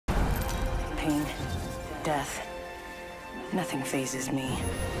pain, death. Nothing phases me.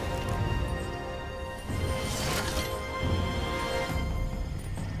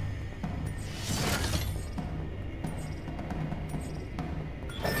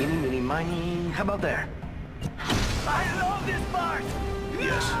 Eeny, meeny, miny. How about there? I love this part!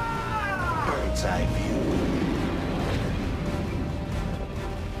 Yes. Bird's eye view.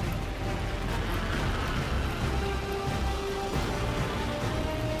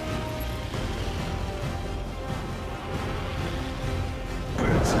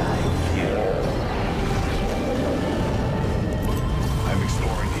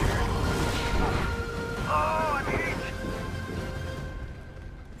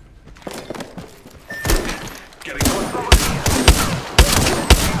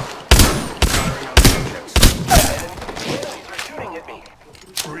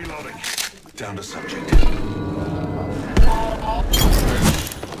 Down to subject. We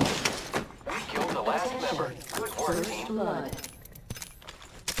killed the last member. Good work, team. Blood.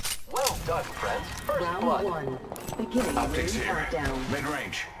 Well done, friends. First Round blood. one. Beginning Optics ring here. countdown.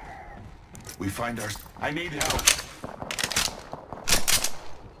 Mid-range. We find our... I need help.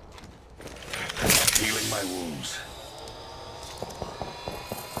 Healing my wounds.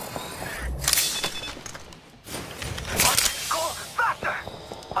 Go faster!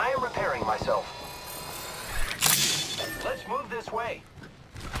 I am repairing myself. Let's move this way.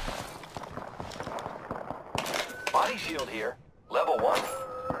 Body shield here. Level 1.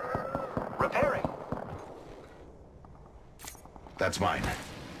 Repairing. That's mine.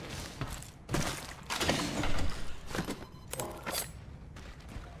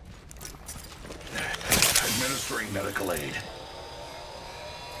 Administering medical aid.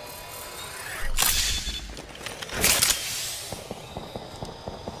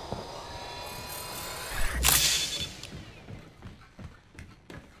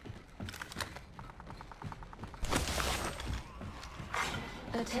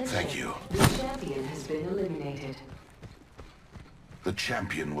 Attention. Thank you. The champion has been eliminated. The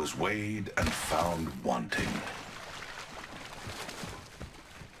champion was weighed and found wanting.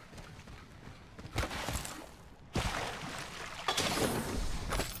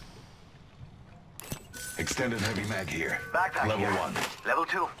 Extended heavy mag here. Backpack Level here. 1. Level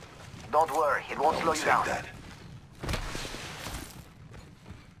 2. Don't worry, it won't slow you Take down. that.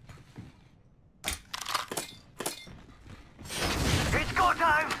 It's go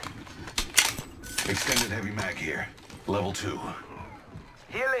time! Extended heavy mag here. Level 2.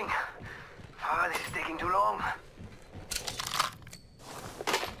 Healing. Ah, this is taking too long.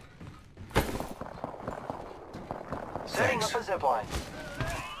 Setting Thanks. up a zipline.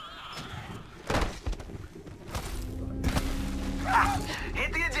 Ah,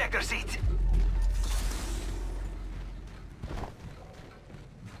 hit the ejector seat.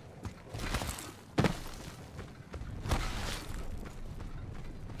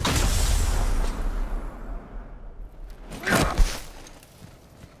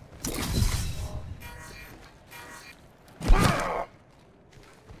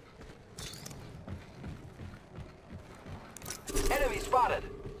 Enemy spotted.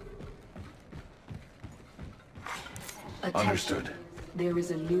 Attention. Understood. There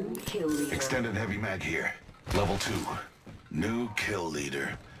is a new kill leader. Extended heavy mag here. Level 2. New kill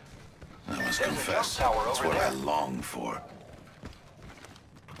leader. I must There's a confess, jump tower that's over what there. I long for.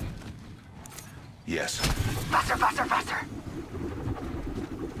 Yes. Faster, faster, faster.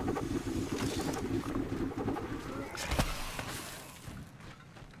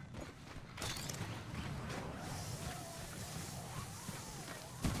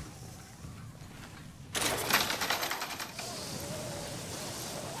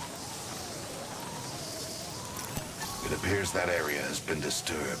 It appears that area has been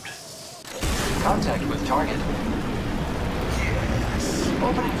disturbed. Contact with target. Yes.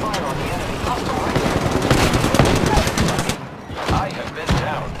 Opening fire on the enemy. Hostile right there. I have been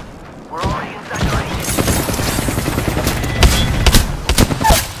down. We're already inside the range.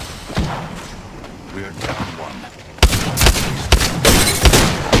 We are down 1.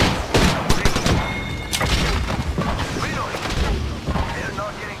 Reloading. They're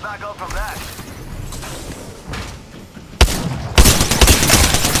not getting back up from that.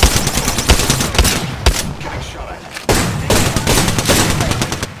 Getting shot at.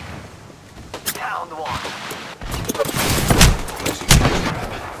 Downed one. Placing gas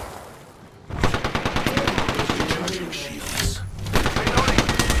trap. Recharging shields. Reloading.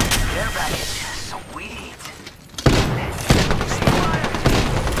 Care package. Sweet.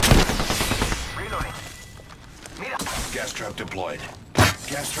 Reloading. Meet up. Gas trap deployed.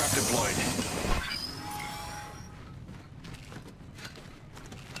 Gas trap deployed.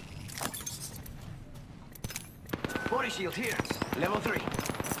 Body shield here. Level 3.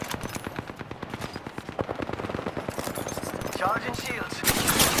 Charging shields.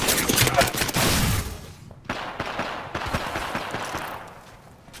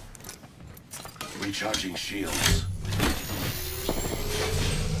 Recharging shields.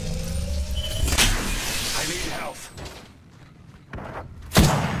 I need health.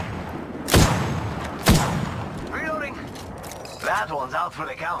 Reloading. That one's out for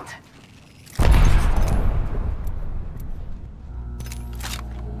the count.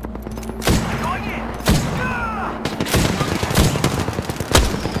 Going in.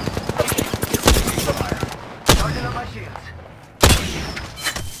 Charging up my shields.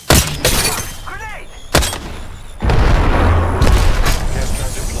 Grenade! Gas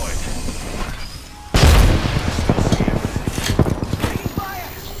trap deployed. Taking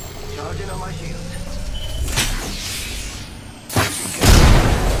fire! Charging on my shields.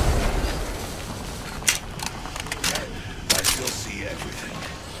 I still see everything.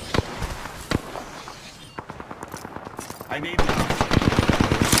 I need help.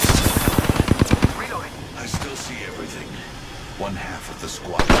 Reloading. I still see everything. One half of the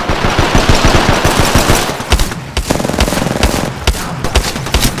squad.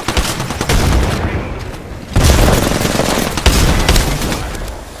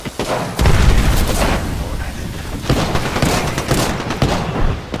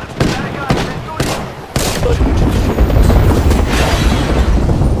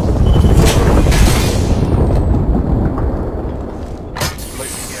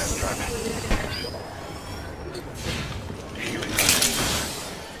 Placing gas trap. Healing.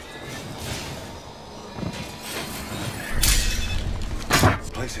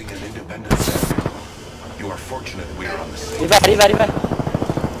 Placing an independent set. You are fortunate we are on the same. Arriba.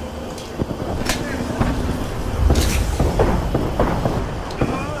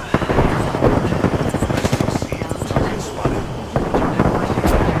 Target spotted.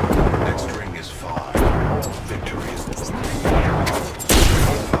 Next ring is far. Victory is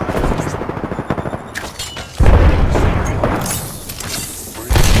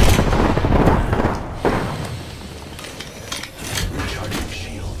recharging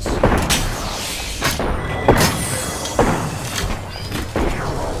shields.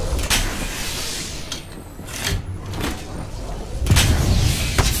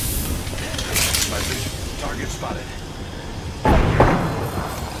 My vision. Target spotted.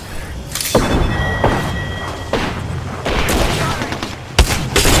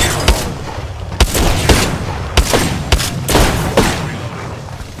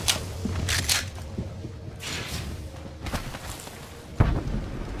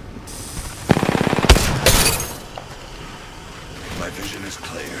 My vision is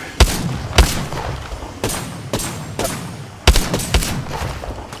clear.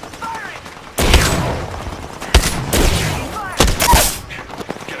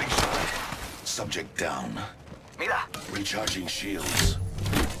 Getting shot. Subject down. Mira. Recharging shields.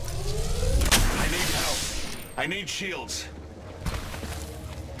 I need help. I need shields.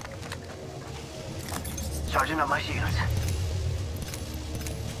 Charging up my shields.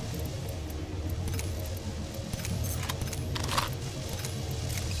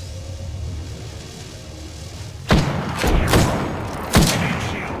 I need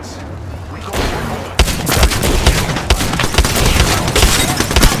shields. We go.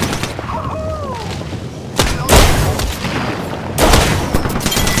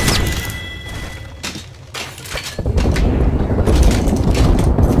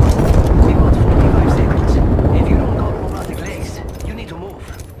 We got 45 seconds. If you don't got robotic legs, you need to move.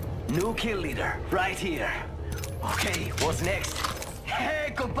 New kill leader, right here. Okay, what's next?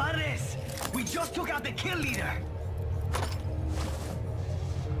 Hey, compadres! We just took out the kill leader.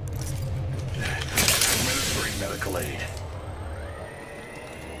 Administering medical aid.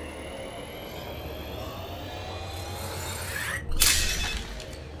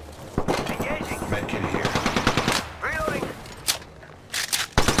 Engaging. Medkit here. Reloading.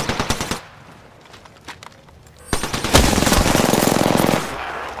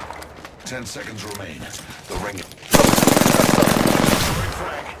 10 seconds remain. The ring.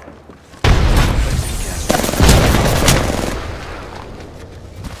 Frag. Placing gas trap.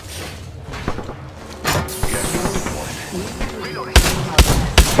 Gas trap deployed. Reloading. Shields.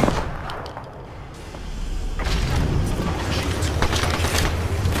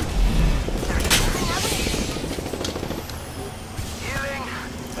 Healing.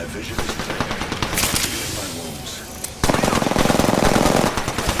 My vision is clear. Healing my wounds.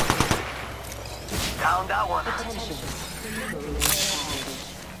 Down that one.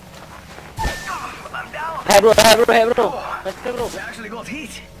 I'm down. Hey bro. Let's go bro. We actually got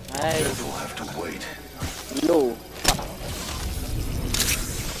heat. Nice. We'll have to wait. Low.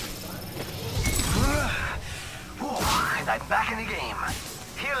 I'm back in the game.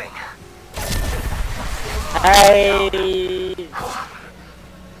 Healing. Hey.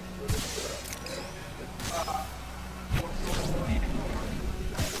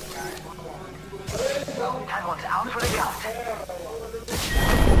 That one's out for the count.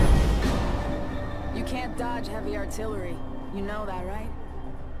 You can't dodge heavy artillery. You know that, right?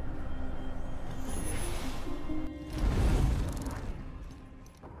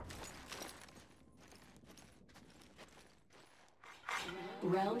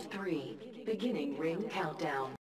 Round 3. Beginning ring countdown.